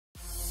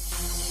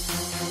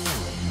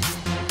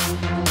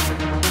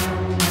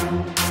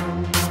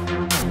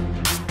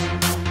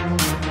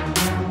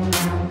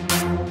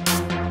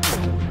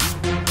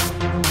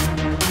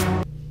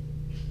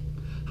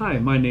Hi,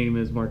 my name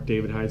is Mark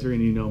David Heiser,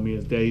 and you know me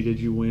as Daddy Did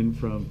You Win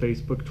from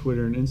Facebook,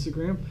 Twitter, and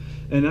Instagram.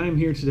 And I'm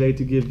here today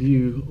to give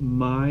you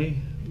my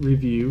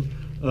review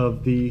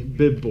of the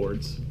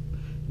BibBoards.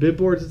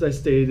 BibBoards, as I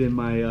stated in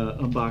my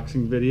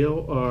unboxing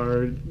video,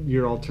 are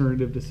your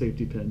alternative to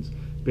safety pins.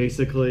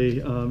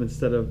 Basically,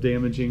 instead of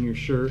damaging your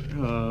shirt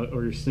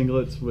or your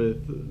singlets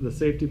with the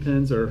safety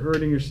pins or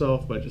hurting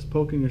yourself by just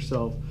poking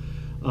yourself,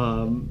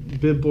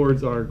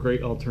 BibBoards are a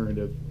great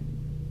alternative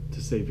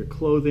to save your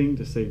clothing,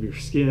 to save your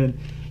skin,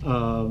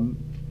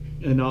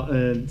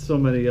 and so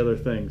many other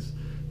things.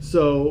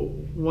 So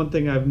one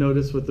thing I've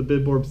noticed with the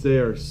BibBoards, they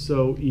are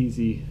so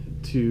easy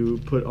to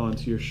put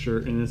onto your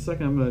shirt. And in a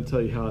second, I'm going to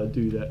tell you how to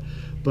do that.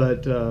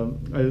 But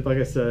like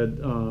I said,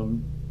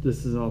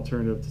 this is an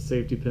alternative to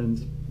safety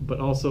pins, but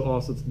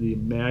also to the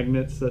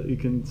magnets that you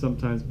can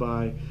sometimes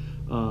buy,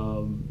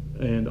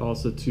 and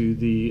also to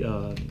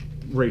the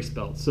race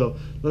belt. So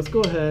let's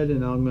go ahead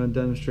and I'm going to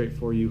demonstrate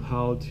for you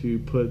how to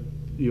put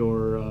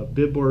your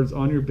BibBoards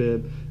on your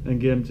bib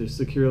and get them to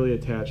securely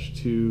attach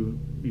to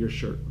your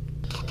shirt.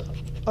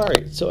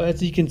 Alright, so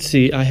as you can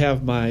see, I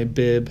have my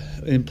bib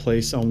in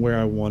place on where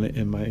I want it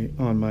in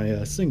on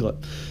my singlet.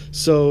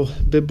 So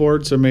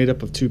BibBoards are made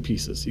up of two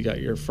pieces. You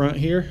got your front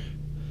here,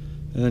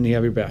 and then you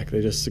have your back. They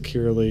just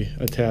securely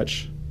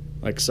attach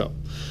like so.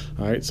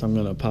 Alright, so I'm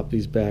going to pop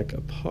these back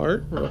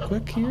apart real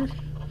quick here.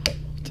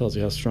 Tells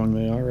you how strong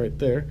they are right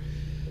there.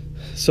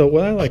 So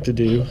what I like to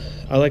do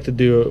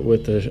it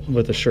with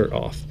the shirt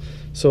off.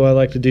 So what I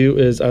like to do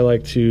is I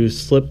like to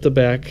slip the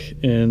back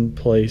in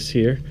place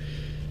here,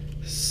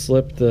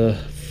 slip the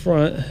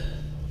front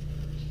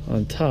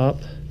on top.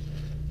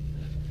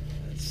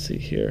 Let's see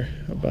here,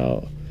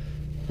 about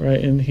right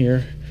in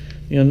here.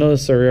 You'll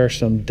notice there are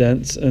some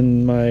dents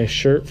in my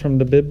shirt from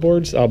the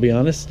BibBoards. I'll be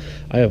honest,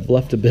 I have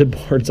left the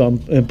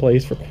BibBoards in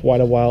place for quite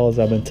a while as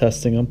I've been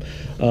testing them.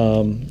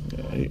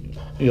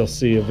 You'll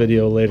see a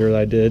video later that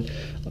I did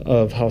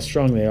of how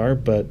strong they are,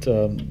 but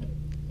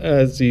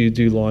as you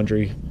do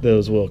laundry,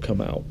 those will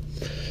come out.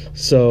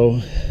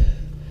 So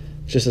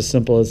just as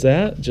simple as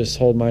that. Just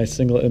hold my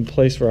singlet in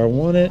place where I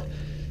want it,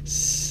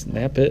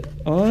 snap it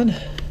on.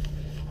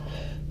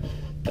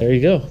 There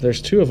you go.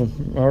 There's two of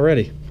them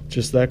already.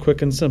 Just that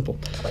quick and simple.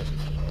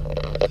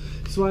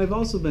 So I've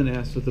also been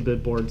asked with the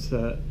BibBoards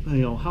that,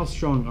 how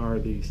strong are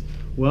these?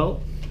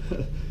 Well,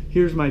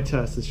 here's my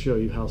test to show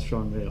you how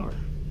strong they are.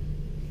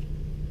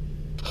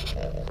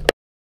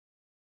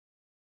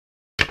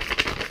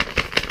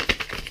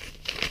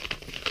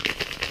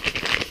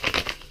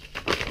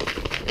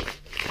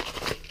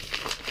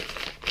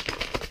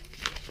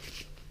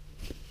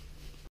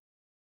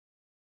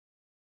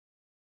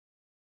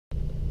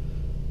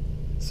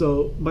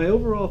 So my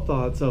overall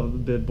thoughts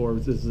of the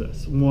BibBoards is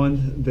this.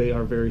 One, they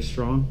are very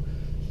strong.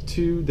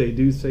 Two, they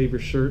do save your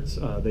shirts.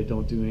 They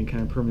don't do any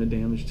kind of permanent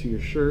damage to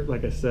your shirt.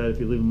 Like I said, if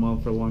you leave them on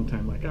for a long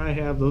time like I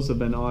have, those have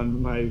been on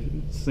my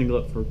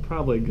singlet for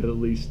probably a good at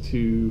least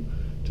 2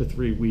 to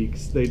 3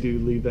 weeks. They do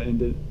leave that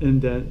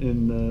indent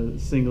in the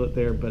singlet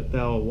there, but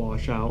that'll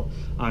wash out.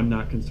 I'm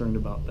not concerned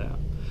about that.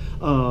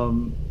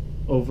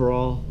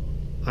 Overall,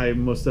 I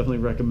most definitely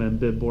recommend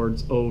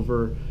BibBoards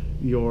over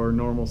your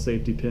normal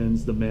safety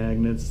pins, the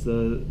magnets,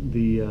 the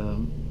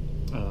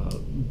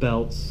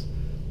belts.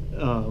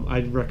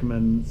 I'd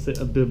recommend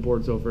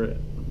BibBoards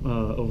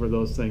over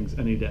those things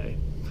any day.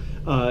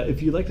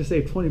 If you'd like to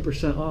save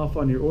 20% off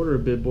on your order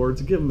of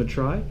BibBoards, give them a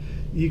try.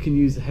 You can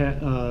use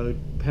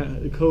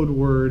code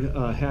word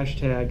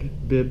hashtag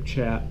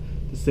BibChat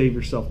to save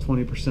yourself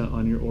 20%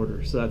 on your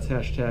order. So that's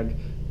hashtag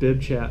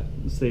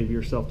BibChat, save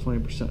yourself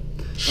 20%.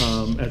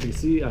 As you can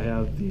see, I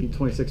have the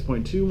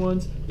 26.2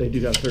 ones. They do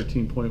have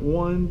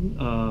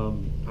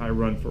 13.1. I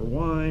run for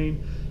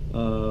wine,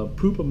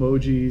 poop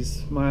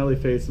emojis, smiley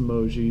face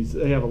emojis.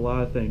 They have a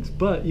lot of things,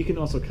 but you can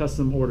also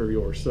custom order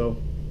yours. So,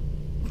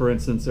 for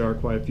instance, there are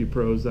quite a few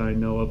pros that I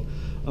know of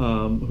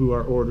who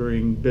are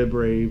ordering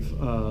BibBoards.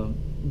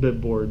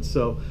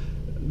 So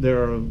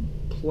there are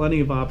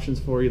plenty of options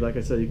for you. Like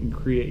I said, you can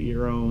create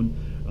your own.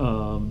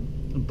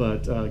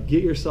 But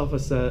get yourself a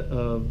set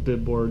of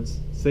BibBoards,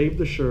 save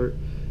the shirt,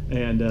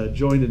 and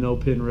join the no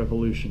pin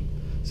revolution.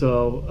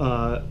 So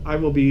I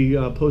will be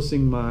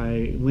posting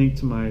my link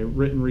to my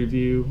written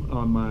review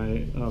on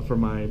for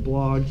my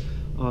blog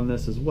on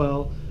this as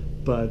well.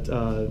 But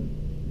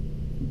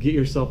get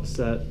yourself a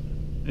set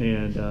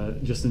and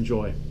just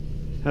enjoy.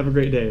 Have a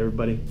great day,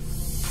 everybody.